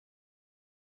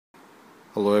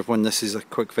Hello everyone, this is a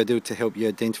quick video to help you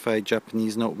identify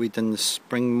Japanese knotweed in the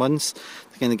spring months.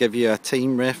 I'm going to give you a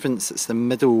time reference. It's the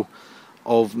middle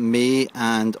of May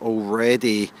and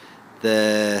already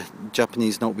the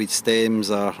Japanese knotweed stems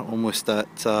are almost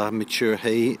at a mature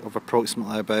height of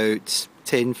approximately about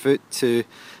 10 foot to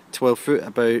 12 foot,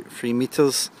 about 3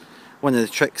 meters. One of the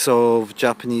tricks of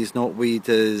Japanese knotweed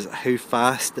is how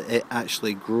fast it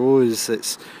actually grows.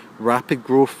 It's rapid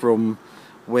growth from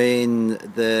when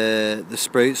the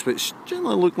sprouts, which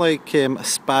generally look like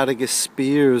asparagus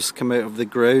spears, come out of the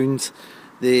ground.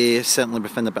 They certainly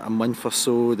within about a month or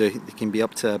so they can be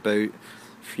up to about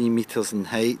 3 meters in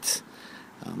height.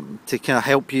 To kind of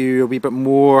help you a wee bit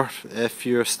more if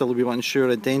you're still a wee bit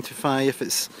unsure, identify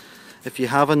if you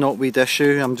have a knotweed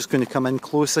issue. I'm just going to come in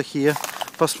closer here.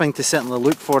 First thing to certainly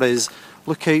look for is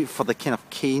look out for the kind of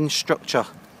cane structure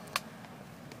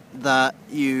that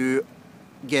you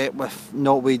get with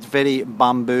knotweed, very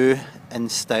bamboo in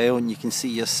style, and you can see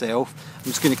yourself. I'm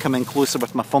just going to come in closer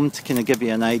with my thumb to kind of give you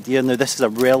an idea. Now this is a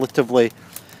relatively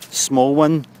small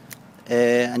one,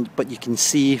 but you can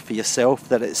see for yourself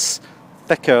that it's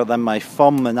thicker than my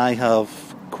thumb, and I have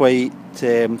quite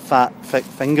fat, thick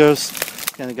fingers.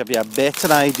 Going to give you a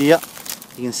better idea.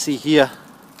 You can see here,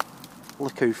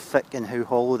 look how thick and how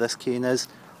hollow this cane is.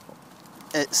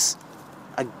 It's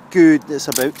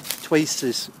about twice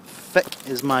as thick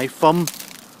as my thumb,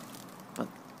 but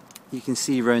you can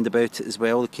see round about it as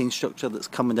well the cane structure that's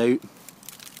coming out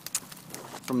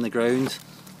from the ground.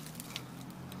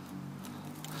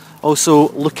 Also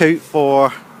look out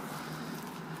for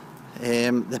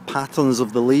the patterns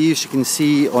of the leaves. You can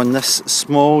see on this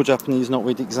small Japanese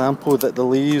knotweed example that the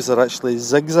leaves are actually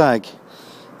zigzag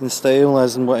in style,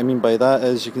 as in what I mean by that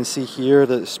is you can see here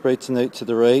that it's sprouting out to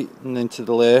the right and then to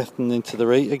the left and then to the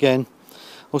right again.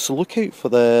 Also look out for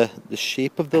the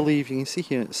shape of the leaf. You can see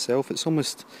here itself it's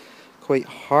almost quite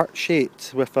heart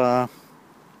shaped with a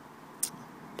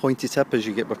pointy tip as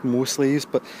you get with most leaves,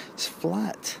 but it's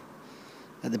flat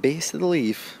at the base of the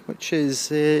leaf, which is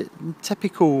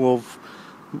typical of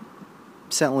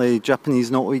certainly Japanese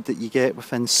knotweed that you get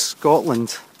within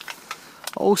Scotland.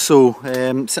 Also,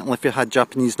 certainly if you've had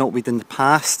Japanese knotweed in the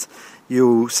past,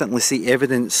 you'll certainly see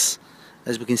evidence,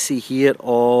 as we can see here,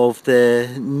 of the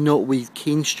knotweed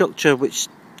cane structure, which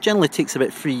generally takes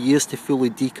about 3 years to fully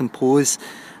decompose,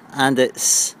 and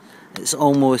it's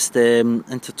almost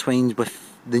intertwined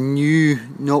with the new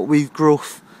knotweed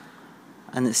growth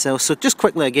in itself. So just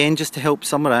quickly again, just to help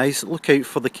summarise, look out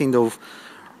for the kind of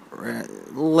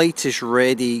lightish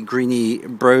reddy, greeny,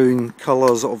 brown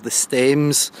colours of the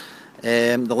stems,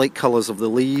 the light colours of the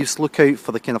leaves. Look out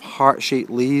for the kind of heart-shaped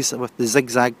leaves with the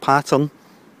zigzag pattern,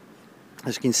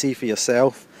 as you can see for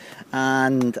yourself,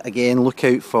 and again look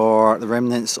out for the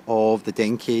remnants of the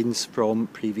dencanes from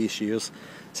previous years.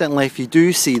 Certainly if you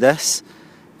do see this,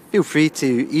 feel free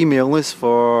to email us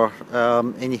for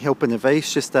any help and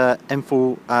advice, just at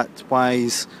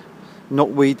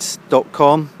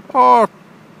info@wiseknotweeds.com, or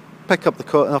pick up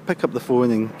the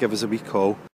phone and give us a wee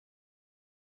call.